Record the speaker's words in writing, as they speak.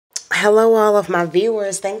Hello, all of my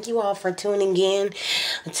viewers. Thank you all for tuning in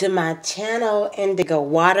to my channel, Indigo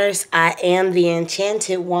Waters. I am the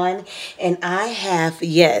Enchanted One, and I have,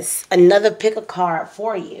 yes, another pick a card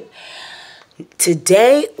for you.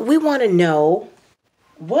 Today, we want to know,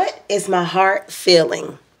 what is my heart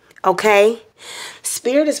feeling? Okay?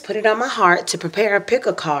 Spirit has put it on my heart to prepare a pick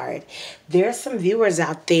a card. There are some viewers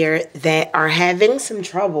out there that are having some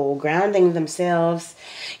trouble grounding themselves.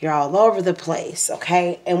 You're all over the place,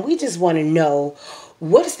 okay? And we just want to know,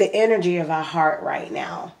 what is the energy of our heart right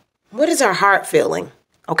now? What is our heart feeling,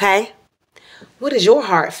 okay? What is your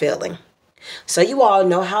heart feeling? So you all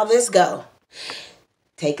know how this go.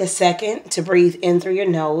 Take a second to breathe in through your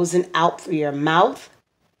nose and out through your mouth.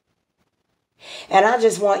 And I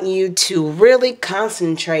just want you to really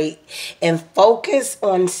concentrate and focus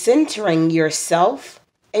on centering yourself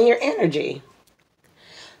and your energy.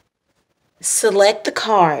 Select the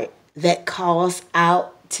card that calls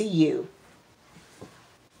out to you.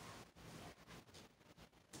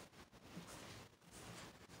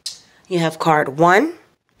 You have card 1,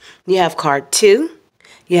 you have card 2,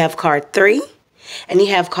 you have card 3, and you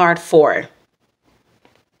have card 4.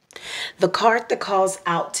 The card that calls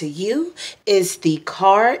out to you is the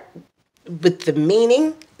card with the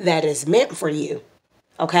meaning that is meant for you,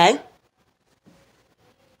 okay?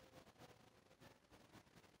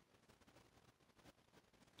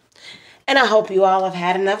 And I hope you all have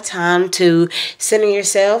had enough time to center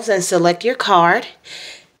yourselves and select your card.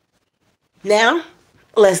 Now,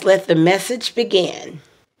 let's let the message begin.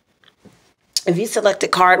 If you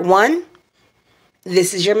selected card 1,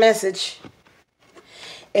 this is your message.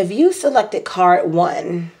 If you selected card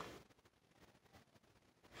 1,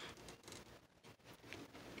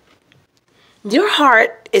 your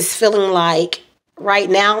heart is feeling like right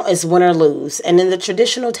now is win or lose. And in the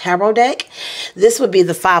traditional tarot deck, this would be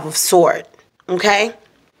the 5 of Swords, okay?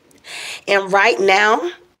 And right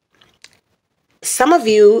now, some of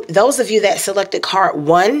you, those of you that selected card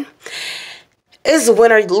 1, is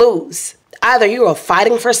win or lose. Either you are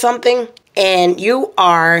fighting for something and you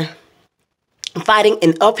are fighting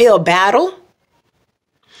an uphill battle.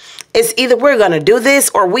 It's either we're going to do this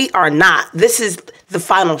or we are not. This is the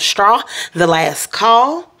final straw, the last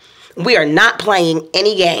call. We are not playing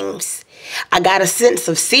any games. I got a sense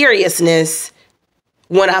of seriousness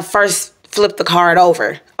when I first flipped the card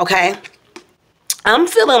over, okay? I'm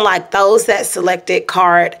feeling like those that selected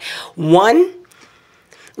card 1,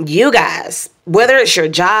 you guys, whether it's your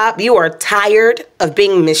job, you are tired of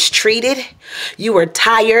being mistreated. You are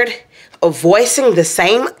tired of voicing the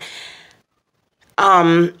same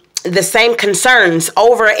concerns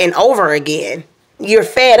over and over again. You're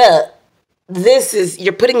fed up.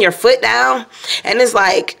 You're putting your foot down, and it's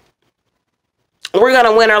like, we're going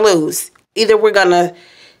to win or lose. Either we're going to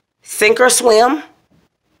sink or swim.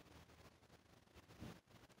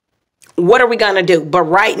 What are we going to do? But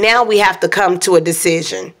right now, we have to come to a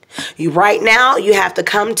decision. Right now, you have to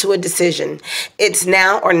come to a decision. It's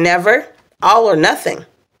now or never, all or nothing.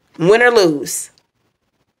 Win or lose.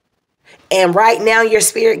 And right now, your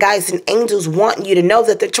spirit guides and angels want you to know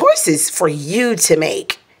that the choice is for you to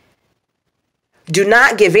make. Do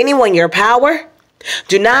not give anyone your power.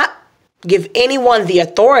 Do not give anyone the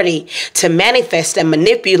authority to manifest and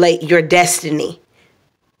manipulate your destiny.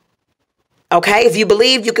 Okay? If you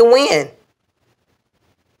believe, you can win.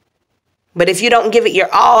 But if you don't give it your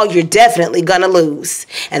all, you're definitely going to lose.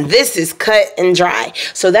 And this is cut and dry.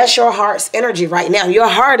 So that's your heart's energy right now. Your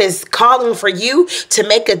heart is calling for you to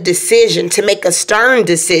make a decision, to make a stern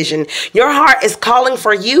decision. Your heart is calling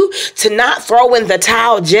for you to not throw in the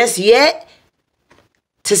towel just yet,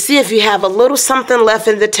 to see if you have a little something left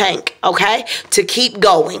in the tank, okay? To keep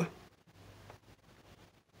going.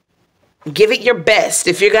 Give it your best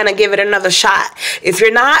if you're going to give it another shot. If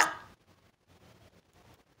you're not,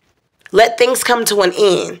 let things come to an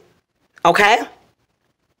end, okay?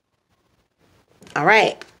 All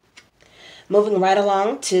right. Moving right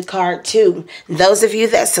along to card 2. Those of you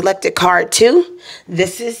that selected card 2,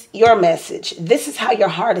 this is your message. This is how your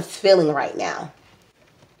heart is feeling right now.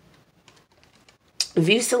 If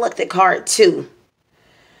you selected card 2,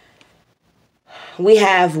 we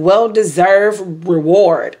have well-deserved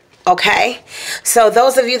reward, okay? So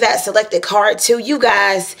those of you that selected card 2, you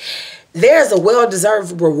guys, there's a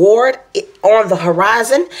well-deserved reward on the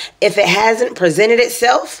horizon. If it hasn't presented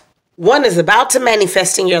itself, one is about to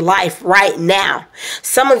manifest in your life right now.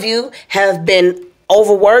 Some of you have been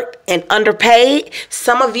overworked and underpaid.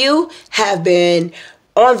 Some of you have been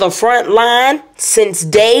on the front line since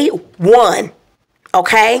day 1,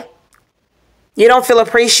 okay? You don't feel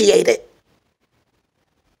appreciated.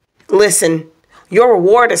 Listen, Your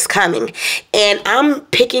reward is coming. And I'm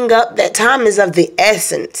picking up that time is of the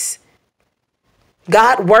essence.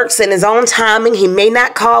 God works in his own timing. He may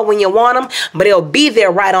not call when you want him, but he'll be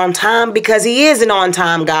there right on time because he is an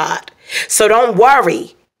on-time God. So don't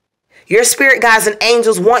worry. Your spirit guides and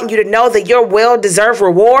angels want you to know that your well-deserved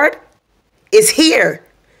reward is here.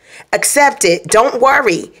 Accept it. Don't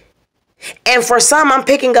worry. And for some, I'm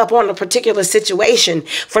picking up on a particular situation.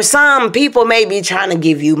 For some, people may be trying to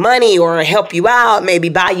give you money or help you out, maybe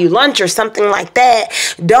buy you lunch or something like that.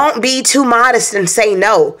 Don't be too modest and say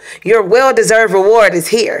no. Your well-deserved reward is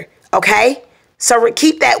here, okay? So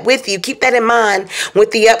keep that with you. Keep that in mind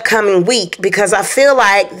with the upcoming week, because I feel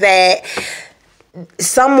like that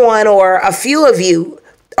someone or a few of you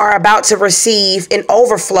are about to receive an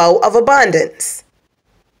overflow of abundance.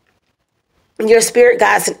 Your spirit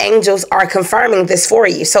guides and angels are confirming this for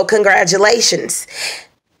you. So congratulations.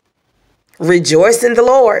 Rejoice in the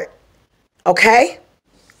Lord. Okay?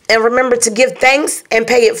 And remember to give thanks and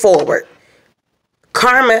pay it forward.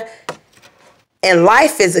 Karma and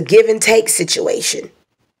life is a give and take situation.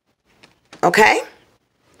 Okay?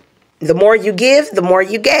 The more you give, the more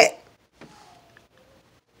you get.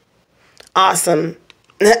 Awesome.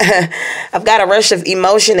 I've got a rush of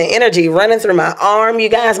emotion and energy running through my arm. You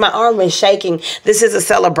guys, my arm is shaking. This is a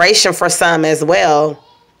celebration for some as well.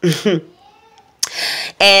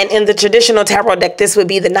 And in the traditional tarot deck, this would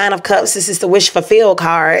be the Nine of Cups. This is the Wish Fulfilled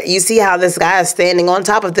card. You see how this guy is standing on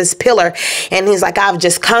top of this pillar, and he's like, I've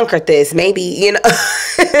just conquered this. Maybe, you know,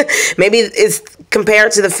 maybe it's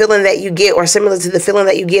compared to the feeling that you get, or similar to the feeling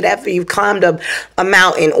that you get after you've climbed a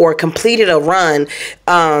mountain or completed a run.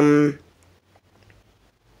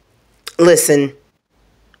 Listen,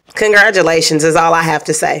 congratulations is all I have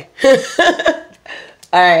to say.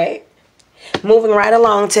 All right. Moving right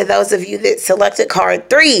along to those of you that selected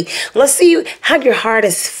card 3. Let's see how your heart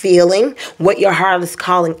is feeling, what your heart is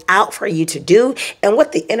calling out for you to do, and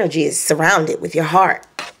what the energy is surrounded with your heart.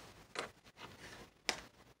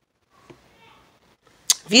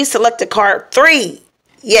 If you selected card 3,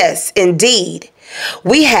 yes, indeed,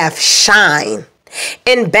 we have shine.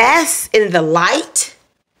 And bask in the light.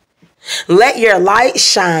 Let your light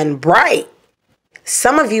shine bright.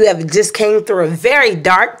 Some of you have just came through a very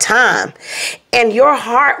dark time, and your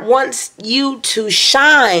heart wants you to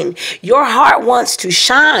shine. Your heart wants to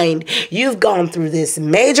shine. You've gone through this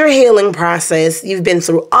major healing process. You've been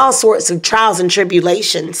through all sorts of trials and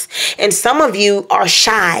tribulations, and some of you are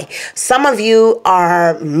shy. Some of you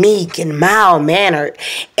are meek and mild-mannered,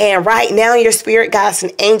 and right now your spirit guides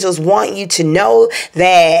and angels want you to know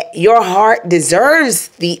that your heart deserves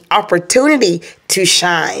the opportunity to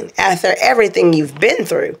shine after everything you've been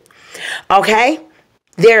through. Okay?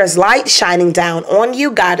 There is light shining down on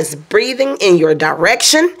you. God is breathing in your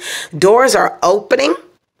direction. Doors are opening.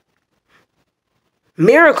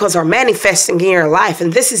 Miracles are manifesting in your life,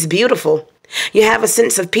 and this is beautiful. You have a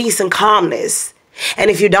sense of peace and calmness.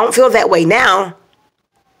 And if you don't feel that way now,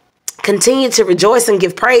 continue to rejoice and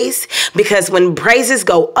give praise, because when praises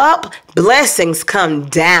go up, blessings come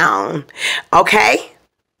down. Okay?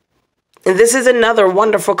 And this is another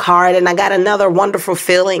wonderful card, and I got another wonderful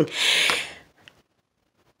feeling.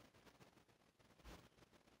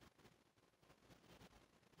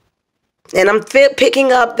 And I'm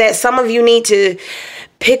picking up that some of you need to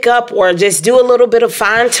pick up or just do a little bit of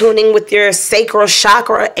fine tuning with your sacral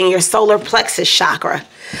chakra and your solar plexus chakra.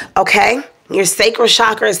 Okay? Your sacral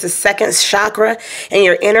chakra is the second chakra in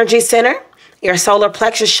your energy center. Your solar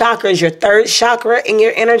plexus chakra is your third chakra in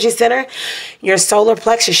your energy center. Your solar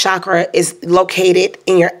plexus chakra is located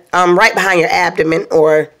in your right behind your abdomen,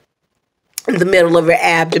 or in the middle of your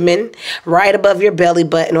abdomen, right above your belly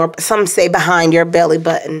button, or some say behind your belly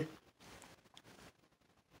button.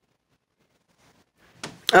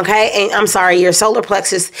 Okay, and I'm sorry, your solar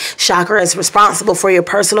plexus chakra is responsible for your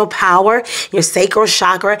personal power. Your sacral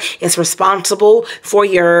chakra is responsible for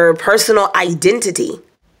your personal identity,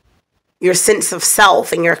 your sense of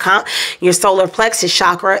self, and your solar plexus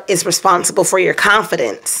chakra is responsible for your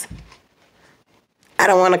confidence. I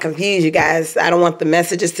don't want to confuse you guys. I don't want the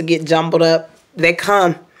messages to get jumbled up. They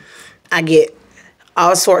come. I get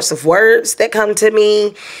all sorts of words that come to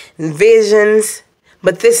me, visions.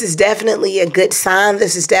 But this is definitely a good sign.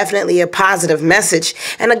 This is definitely a positive message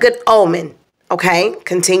and a good omen. Okay,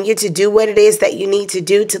 continue to do what it is that you need to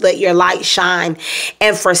do to let your light shine.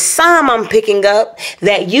 And for some, I'm picking up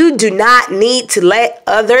that you do not need to let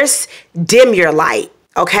others dim your light.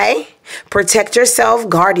 Okay, protect yourself,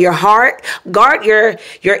 guard your heart, guard your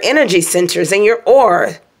energy centers and your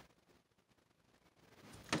aura.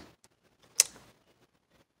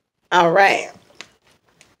 All right.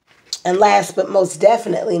 And last but most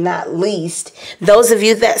definitely not least, those of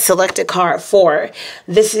you that selected card 4,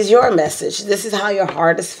 this is your message. This is how your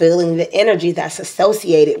heart is feeling, the energy that's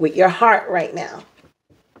associated with your heart right now.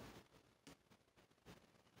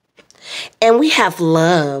 And we have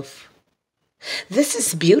love. This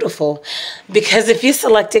is beautiful because if you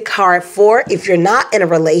selected card 4, if you're not in a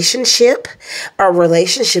relationship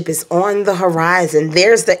is on the horizon.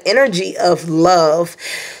 There's the energy of love.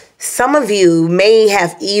 Some of you may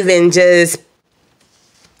have even just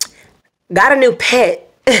got a new pet.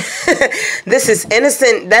 This is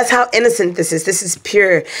innocent. That's how innocent this is. This is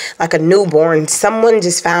pure, like a newborn. Someone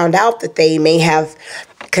just found out that they may have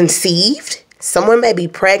conceived. Someone may be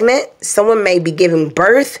pregnant. Someone may be giving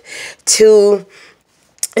birth to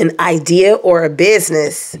an idea or a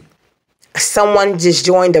business. Someone just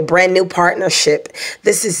joined a brand new partnership.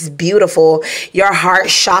 This is beautiful. Your heart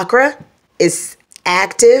chakra is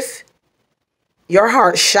active. Your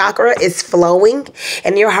heart chakra is flowing,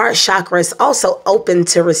 and your heart chakra is also open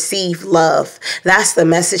to receive love. That's the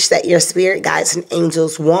message that your spirit guides and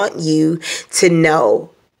angels want you to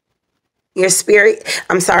know. Your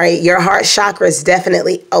heart chakra is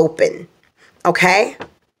definitely open. Okay?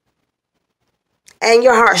 And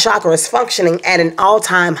your heart chakra is functioning at an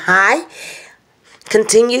all-time high.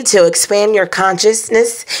 Continue to expand your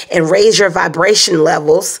consciousness and raise your vibration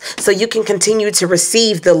levels so you can continue to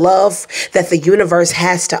receive the love that the universe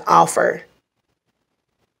has to offer.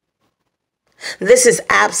 This is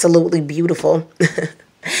absolutely beautiful.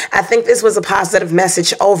 I think this was a positive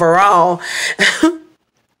message overall.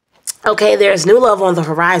 Okay, there's new love on the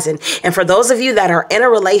horizon. And for those of you that are in a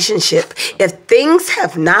relationship, if things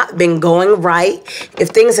have not been going right, if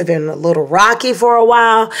things have been a little rocky for a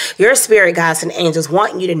while, your spirit guides and angels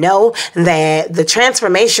want you to know that the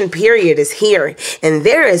transformation period is here. And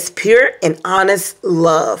there is pure and honest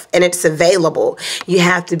love, and it's available. You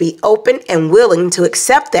have to be open and willing to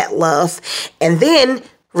accept that love and then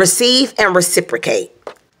receive and reciprocate.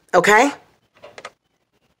 Okay?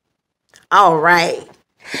 All right.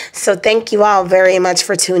 So thank you all very much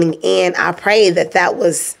for tuning in. I pray that that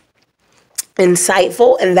was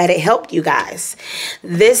insightful and that it helped you guys.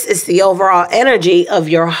 This is the overall energy of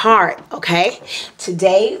your heart, okay?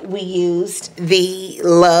 Today we used the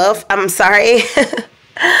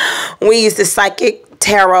we used the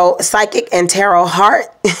psychic and tarot heart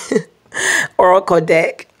oracle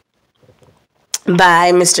deck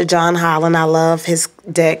by Mr. John Holland. I love his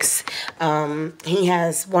decks. He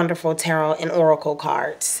has wonderful tarot and oracle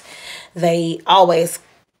cards. They always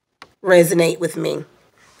resonate with me.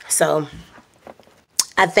 So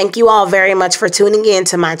I thank you all very much for tuning in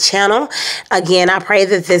to my channel. Again, I pray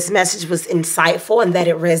that this message was insightful and that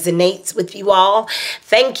it resonates with you all.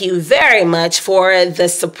 Thank you very much for the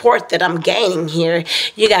support that I'm gaining here.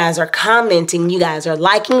 You guys are commenting. You guys are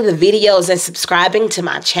liking the videos and subscribing to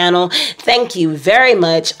my channel. Thank you very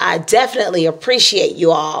much. I definitely appreciate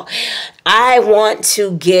you all. I want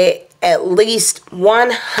to get at least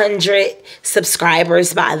 100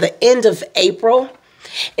 subscribers by the end of April.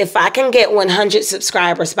 If I can get 100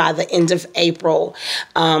 subscribers by the end of April,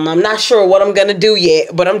 I'm not sure what I'm going to do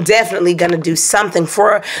yet, but I'm definitely going to do something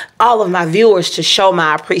for all of my viewers to show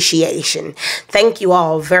my appreciation. Thank you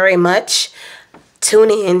all very much.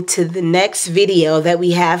 Tune in to the next video that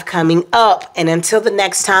we have coming up. And until the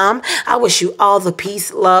next time, I wish you all the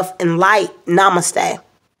peace, love, and light. Namaste.